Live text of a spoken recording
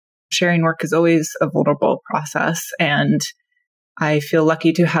sharing work is always a vulnerable process. And I feel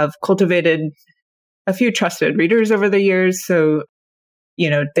lucky to have cultivated a few trusted readers over the years. So,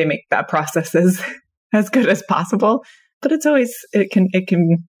 they make that process as good as possible. But it can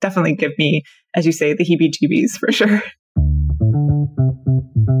definitely give me, as you say, the heebie-jeebies for sure.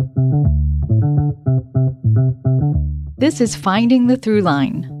 This is Finding the Through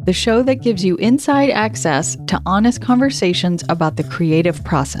Line, the show that gives you inside access to honest conversations about the creative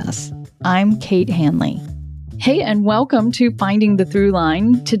process. I'm Kate Hanley. Hey, and welcome to Finding the Through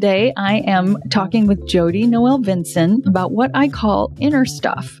Line. Today, I am talking with Jodie Noel Vinson about what I call inner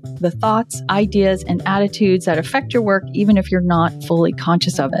stuff, the thoughts, ideas, and attitudes that affect your work even if you're not fully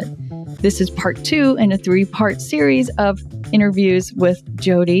conscious of it. This is part 2 in a 3-part series of interviews with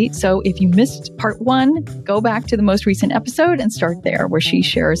Jodie. So if you missed part 1, go back to the most recent episode and start there, where she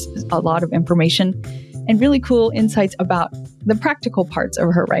shares a lot of information and really cool insights about the practical parts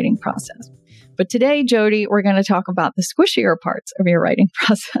of her writing process. But today, Jodie, we're going to talk about the squishier parts of your writing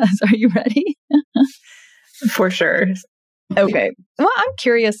process. Are you ready? For sure. Okay. Well, I'm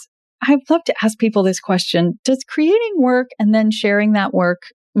curious. I'd love to ask people this question. Does creating work and then sharing that work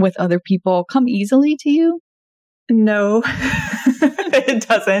with other people come easily to you? No, it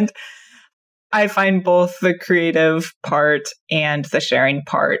doesn't. I find both the creative part and the sharing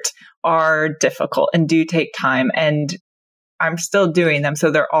part are difficult and do take time, and I'm still doing them.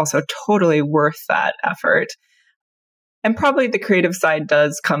 So they're also totally worth that effort. And probably the creative side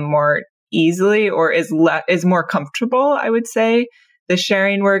does come more easily, or is more comfortable, I would say. The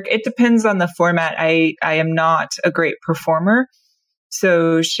sharing work, it depends on the format. I am not a great performer.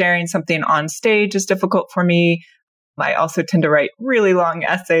 So sharing something on stage is difficult for me. I also tend to write really long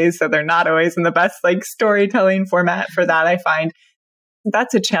essays, so they're not always in the best storytelling format for that. I find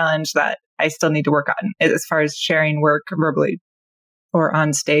that's a challenge that I still need to work on as far as sharing work verbally or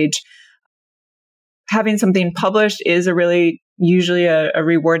on stage. Having something published is usually a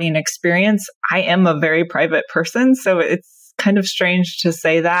rewarding experience. I am a very private person, so it's kind of strange to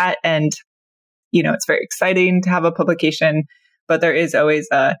say that. And, it's very exciting to have a publication. But there is always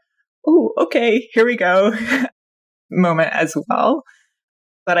oh, okay, here we go moment as well.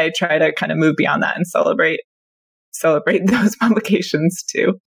 But I try to kind of move beyond that and celebrate those publications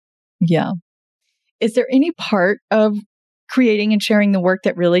too. Yeah. Is there any part of creating and sharing the work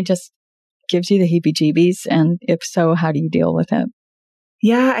that really just gives you the heebie-jeebies? And if so, how do you deal with it?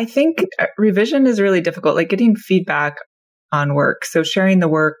 Yeah, I think revision is really difficult, getting feedback on work. So sharing the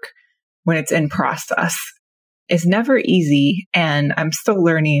work when it's in process is never easy. And I'm still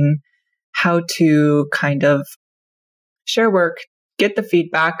learning how to kind of share work, get the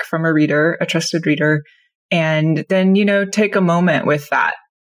feedback from a reader, a trusted reader, and then, take a moment with that.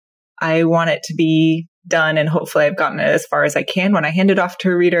 I want it to be done, and hopefully I've gotten it as far as I can when I hand it off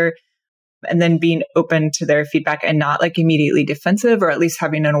to a reader, and then being open to their feedback and not immediately defensive, or at least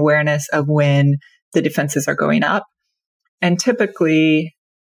having an awareness of when the defenses are going up. And typically,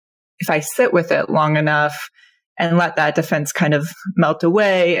 if I sit with it long enough and let that defense kind of melt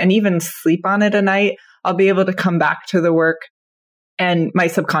away and even sleep on it a night, I'll be able to come back to the work, and my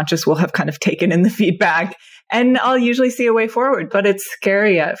subconscious will have kind of taken in the feedback, and I'll usually see a way forward. But it's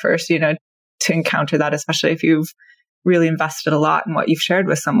scary at first, to encounter that, especially if you've really invested a lot in what you've shared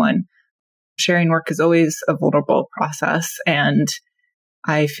with someone. Sharing work is always a vulnerable process. And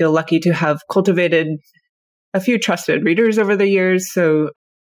I feel lucky to have cultivated a few trusted readers over the years. So,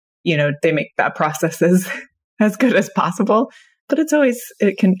 they make that process as good as possible. But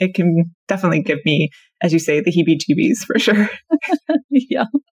it can definitely give me, as you say, the heebie-jeebies for sure. Yeah.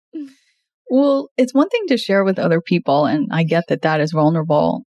 Well, it's one thing to share with other people, and I get that is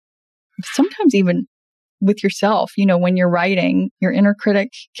vulnerable. Sometimes even with yourself, when you're writing, your inner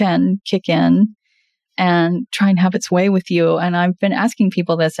critic can kick in and try and have its way with you. And I've been asking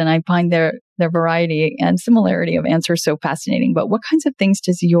people this, and I find their variety and similarity of answers so fascinating. But what kinds of things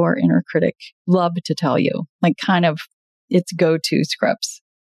does your inner critic love to tell you? Kind of its go-to scripts?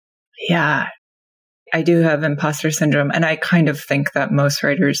 Yeah, I do have imposter syndrome, and I kind of think that most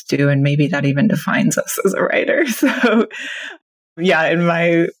writers do, and maybe that even defines us as a writer. So yeah, in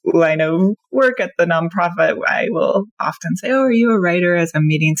my line of work at the nonprofit, I will often say, "Oh, are you a writer?" as I'm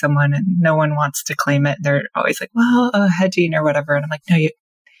meeting someone, and no one wants to claim it. They're always like, "Well, hedging or whatever." And I'm like, "No,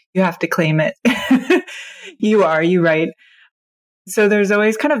 you have to claim it. You write." So there's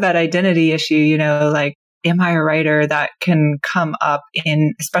always kind of that identity issue, am I a writer, that can come up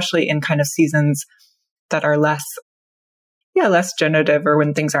especially in kind of seasons that are less generative, or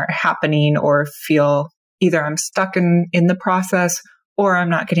when things aren't happening, or feel either I'm stuck in the process, or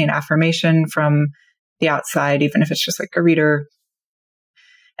I'm not getting affirmation from the outside, even if it's just a reader.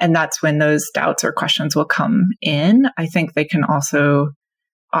 And that's when those doubts or questions will come in. I think they can also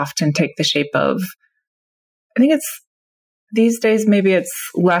often take the shape of, I think it's these days, maybe it's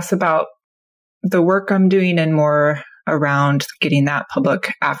less about the work I'm doing and more around getting that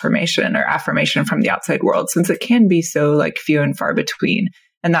public affirmation or affirmation from the outside world, since it can be so like few and far between.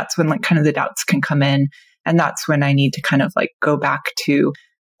 And that's when like kind of the doubts can come in. And that's when I need to kind of like go back to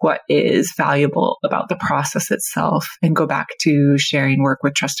what is valuable about the process itself and go back to sharing work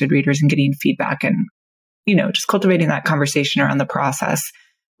with trusted readers and getting feedback and, you know, just cultivating that conversation around the process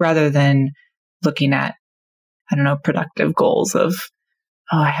rather than looking at, I don't know, productive goals of,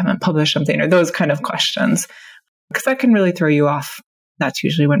 oh, I haven't published something or those kind of questions, because that can really throw you off. That's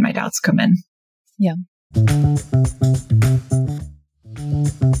usually when my doubts come in. Yeah.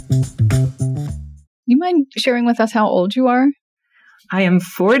 You mind sharing with us how old you are? I am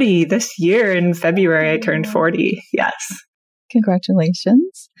 40 this year. In February, I turned 40. Yes.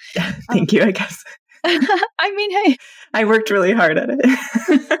 Congratulations. Thank you, I guess. I mean, hey. I worked really hard at it.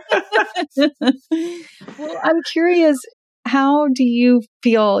 Well, I'm curious, how do you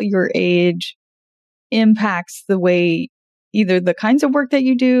feel your age impacts the way, either the kinds of work that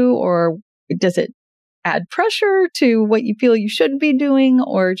you do, or does it add pressure to what you feel you should be doing,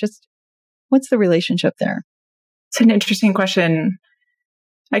 or just what's the relationship there? It's an interesting question.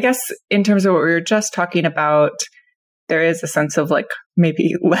 I guess in terms of what we were just talking about, there is a sense of like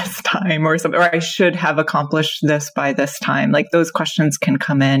maybe less time or something, or I should have accomplished this by this time. Like those questions can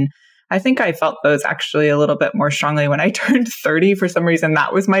come in. I think I felt those actually a little bit more strongly when I turned 30. For some reason,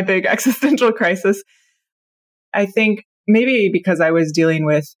 that was my big existential crisis. I think maybe because I was dealing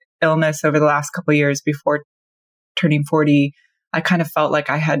with illness over the last couple of years before turning 40, I kind of felt like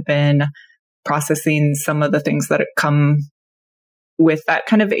I had been processing some of the things that come with that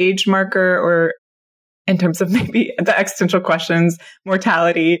kind of age marker, or in terms of maybe the existential questions,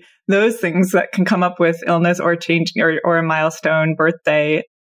 mortality, those things that can come up with illness or change or a milestone, birthday,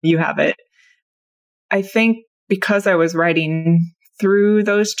 you have it. I think because I was writing through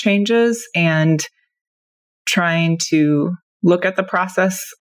those changes and trying to look at the process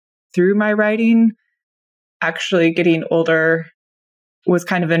through my writing, actually getting older was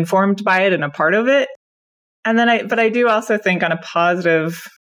kind of informed by it and a part of it. And then but I do also think on a positive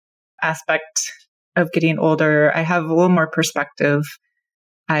aspect of getting older, I have a little more perspective.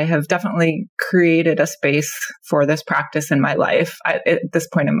 I have definitely created a space for this practice in my life. At this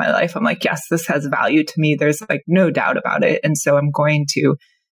point in my life, I'm like, yes, this has value to me. There's like no doubt about it. And so I'm going to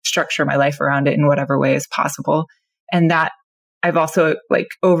structure my life around it in whatever way is possible. And that I've also like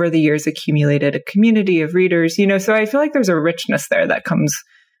over the years accumulated a community of readers, you know, so I feel like there's a richness there that comes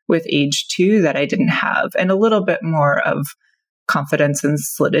with age too that I didn't have, and a little bit more of confidence and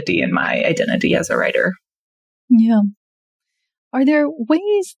solidity in my identity as a writer. Yeah. Are there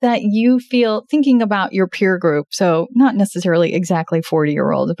ways that you feel, thinking about your peer group, so not necessarily exactly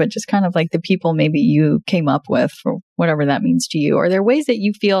 40-year-olds, but just kind of like the people maybe you came up with, or whatever that means to you, are there ways that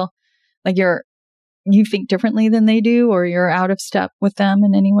you feel like you think differently than they do, or you're out of step with them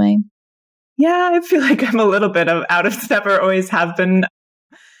in any way? Yeah, I feel like I'm a little bit of out of step, or always have been,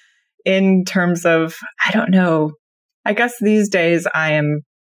 in terms of, I don't know, I guess these days I am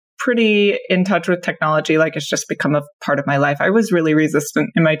pretty in touch with technology. Like it's just become a part of my life. I was really resistant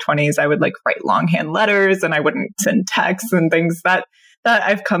in my 20s. I would like write longhand letters and I wouldn't send texts and things that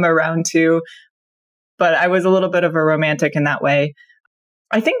I've come around to. But I was a little bit of a romantic in that way.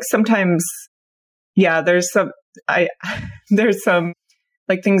 I think sometimes, yeah, there's some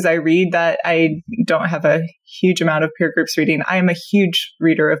like things I read that I don't have a huge amount of peer groups reading. I am a huge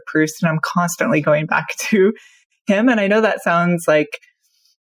reader of Proust and I'm constantly going back to him. And I know that sounds like,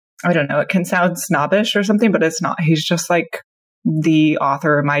 I don't know, it can sound snobbish or something, but it's not. He's just like the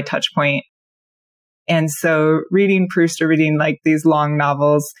author, my touch point. And so reading Proust or reading like these long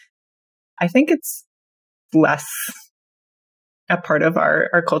novels, I think it's less a part of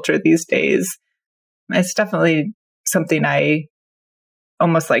our culture these days. It's definitely something I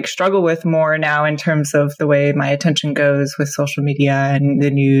almost like struggle with more now in terms of the way my attention goes with social media and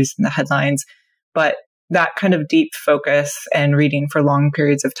the news and the headlines. But that kind of deep focus and reading for long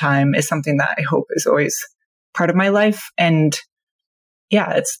periods of time is something that I hope is always part of my life. And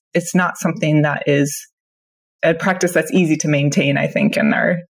yeah, it's not something that is a practice that's easy to maintain, I think, in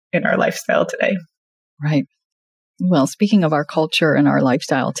our lifestyle today. Right. Well, speaking of our culture and our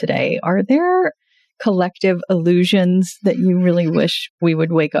lifestyle today, are there collective illusions that you really wish we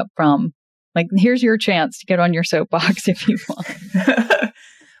would wake up from? Like, here's your chance to get on your soapbox if you want.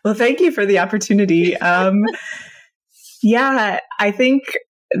 Well, thank you for the opportunity. Yeah, I think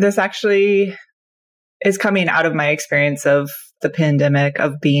this actually is coming out of my experience of the pandemic,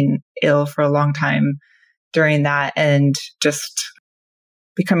 of being ill for a long time during that, and just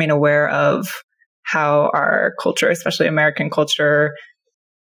becoming aware of how our culture, especially American culture,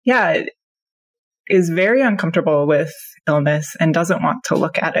 is very uncomfortable with illness and doesn't want to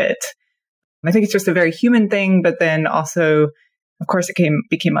look at it. I think it's just a very human thing, but then also, of course, it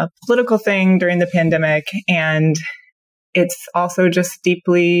became a political thing during the pandemic. And it's also just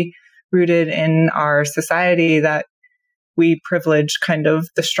deeply rooted in our society that we privilege kind of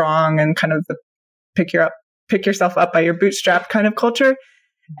the strong and kind of the pick yourself up by your bootstrap kind of culture.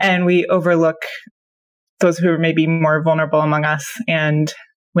 And we overlook those who are maybe more vulnerable among us. And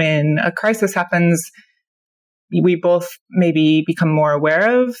when a crisis happens, we both maybe become more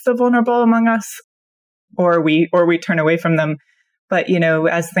aware of the vulnerable among us, or we turn away from them. But,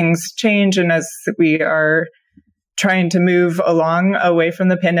 as things change and as we are trying to move along away from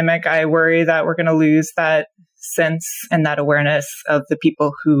the pandemic, I worry that we're going to lose that sense and that awareness of the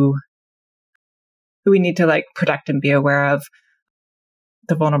people who we need to protect and be aware of,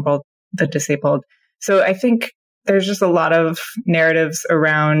 the vulnerable, the disabled. So I think there's just a lot of narratives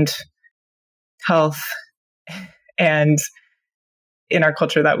around health and in our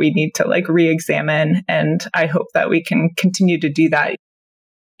culture that we need to re-examine. And I hope that we can continue to do that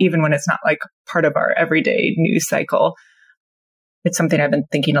even when it's not part of our everyday news cycle. It's something I've been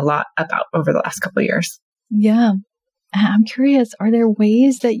thinking a lot about over the last couple of years. Yeah. I'm curious, are there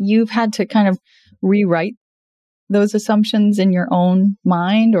ways that you've had to kind of rewrite those assumptions in your own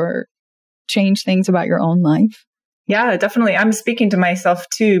mind or change things about your own life? Yeah, definitely. I'm speaking to myself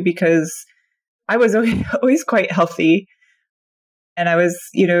too, because I was always quite healthy. And I was,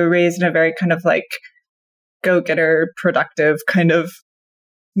 raised in a very kind of go-getter, productive kind of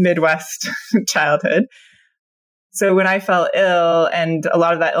Midwest childhood. So when I fell ill, and a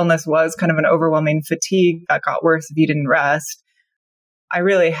lot of that illness was kind of an overwhelming fatigue that got worse if you didn't rest, I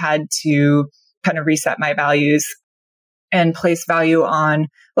really had to kind of reset my values and place value on,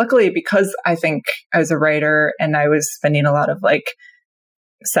 luckily, because I think as a writer and I was spending a lot of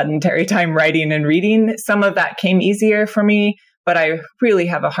sedentary time writing and reading, some of that came easier for me, but I really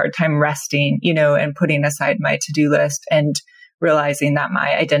have a hard time resting, and putting aside my to-do list and realizing that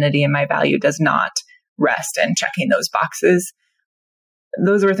my identity and my value does not rest and checking those boxes.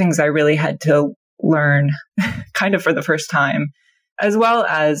 Those were things I really had to learn kind of for the first time, as well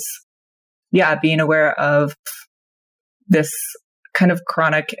as, being aware of this kind of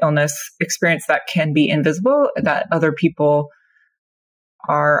chronic illness experience that can be invisible, that other people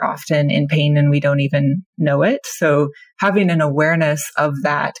are often in pain and we don't even know it. So having an awareness of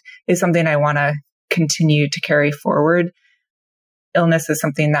that is something I want to continue to carry forward. Illness is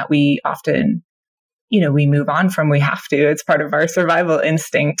something that we often, we move on from. We have to. It's part of our survival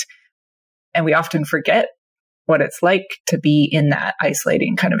instinct. And we often forget what it's like to be in that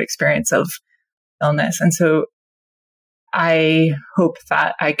isolating kind of experience of illness. And so I hope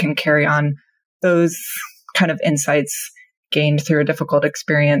that I can carry on those kind of insights gained through a difficult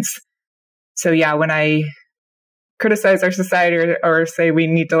experience. So when I criticize our society or say we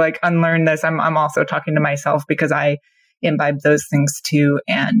need to unlearn this, I'm also talking to myself, because I imbibe those things too.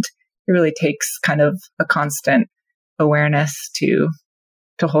 And it really takes kind of a constant awareness to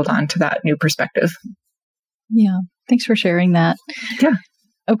hold on to that new perspective. Yeah. Thanks for sharing that. Yeah.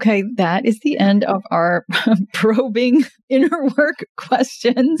 Okay, that is the end of our probing inner work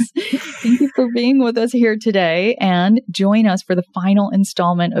questions. Thank you for being with us here today, and join us for the final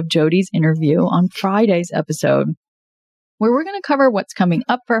installment of Jodie's interview on Friday's episode, where we're going to cover what's coming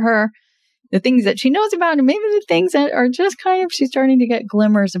up for her, the things that she knows about, and maybe the things that are just kind of she's starting to get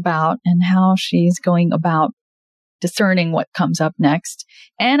glimmers about, and how she's going about discerning what comes up next.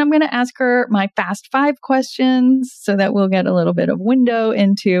 And I'm going to ask her my fast 5 questions so that we'll get a little bit of window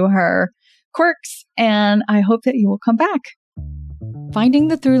into her quirks. And I hope that you will come back. Finding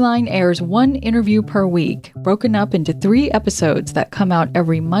the Throughline airs 1 interview per week, broken up into 3 episodes that come out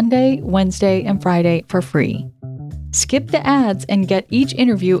every Monday, Wednesday, and Friday for free. Skip the ads and get each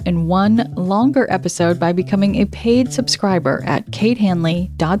interview in 1 longer episode by becoming a paid subscriber at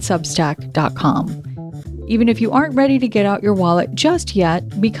katehanley.substack.com. Even if you aren't ready to get out your wallet just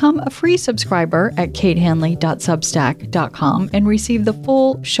yet, become a free subscriber at katehanley.substack.com and receive the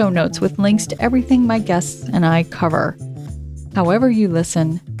full show notes with links to everything my guests and I cover. However you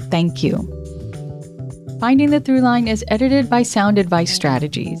listen, thank you. Finding the Throughline is edited by Sound Advice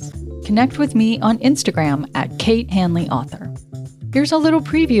Strategies. Connect with me on Instagram at Kate Hanley Author. Here's a little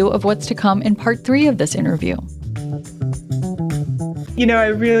preview of what's to come in part 3 of this interview. I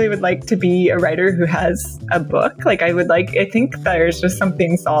really would like to be a writer who has a book. I think there's just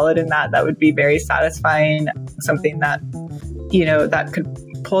something solid in that would be very satisfying, something that that could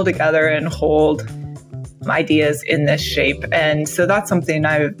pull together and hold ideas in this shape. And so that's something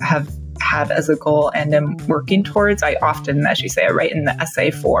I have had as a goal and am working towards. I often, as you say, I write in the essay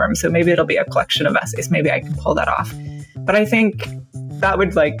form. So maybe it'll be a collection of essays. Maybe I can pull that off. But I think that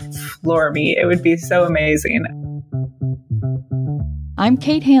would floor me. It would be so amazing. I'm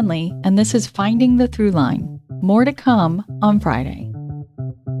Kate Hanley, and this is Finding the Through Line. More to come on Friday.